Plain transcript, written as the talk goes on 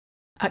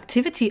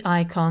Activity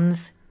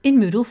icons in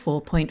Moodle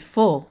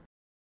 4.4.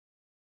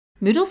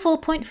 Moodle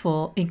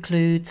 4.4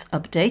 includes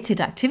updated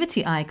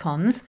activity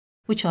icons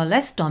which are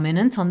less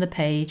dominant on the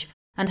page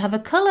and have a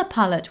colour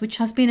palette which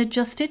has been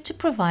adjusted to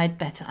provide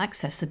better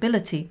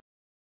accessibility.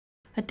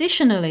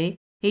 Additionally,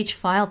 each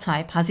file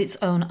type has its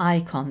own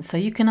icon so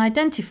you can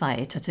identify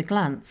it at a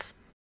glance.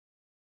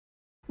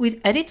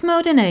 With Edit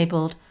mode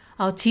enabled,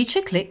 our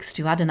teacher clicks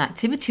to add an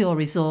activity or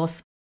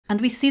resource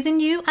and we see the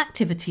new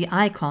activity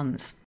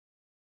icons.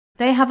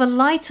 They have a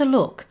lighter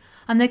look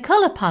and their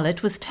colour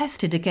palette was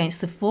tested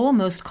against the 4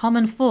 most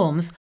common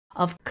forms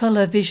of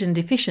colour vision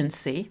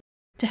deficiency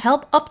to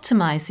help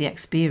optimise the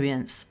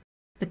experience.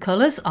 The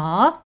colours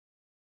are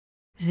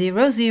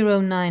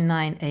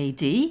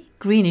 0099AD,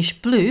 greenish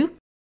blue,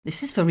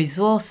 this is for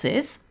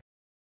resources,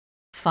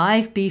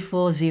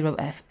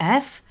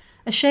 5B40FF,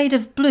 a shade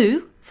of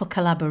blue for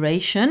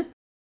collaboration,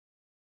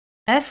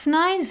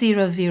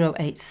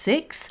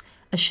 F90086,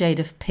 a shade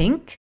of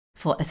pink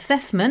for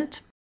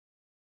assessment,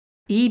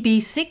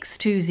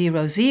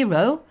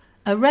 EB6200,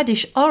 a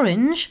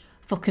reddish-orange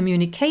for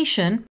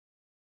communication,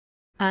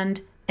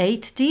 and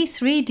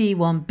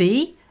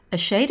 8D3D1B, a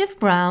shade of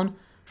brown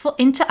for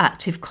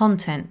interactive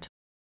content.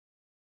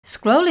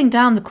 Scrolling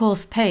down the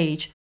course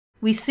page,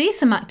 we see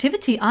some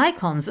activity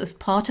icons as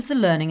part of the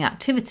learning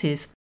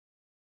activities.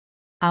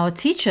 Our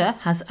teacher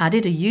has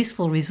added a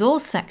useful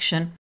resource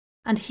section,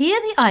 and here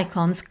the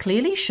icons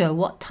clearly show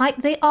what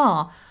type they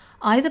are,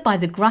 either by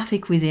the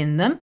graphic within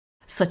them,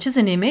 such as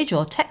an image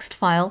or text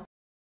file,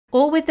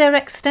 or with their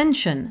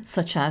extension,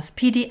 such as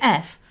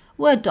PDF,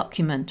 Word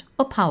document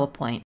or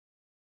PowerPoint.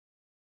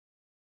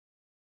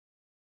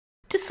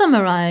 To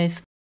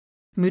summarise,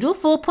 Moodle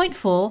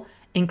 4.4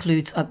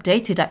 includes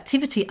updated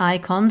activity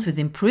icons with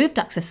improved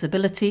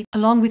accessibility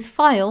along with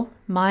file,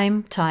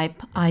 MIME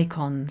type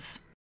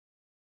icons.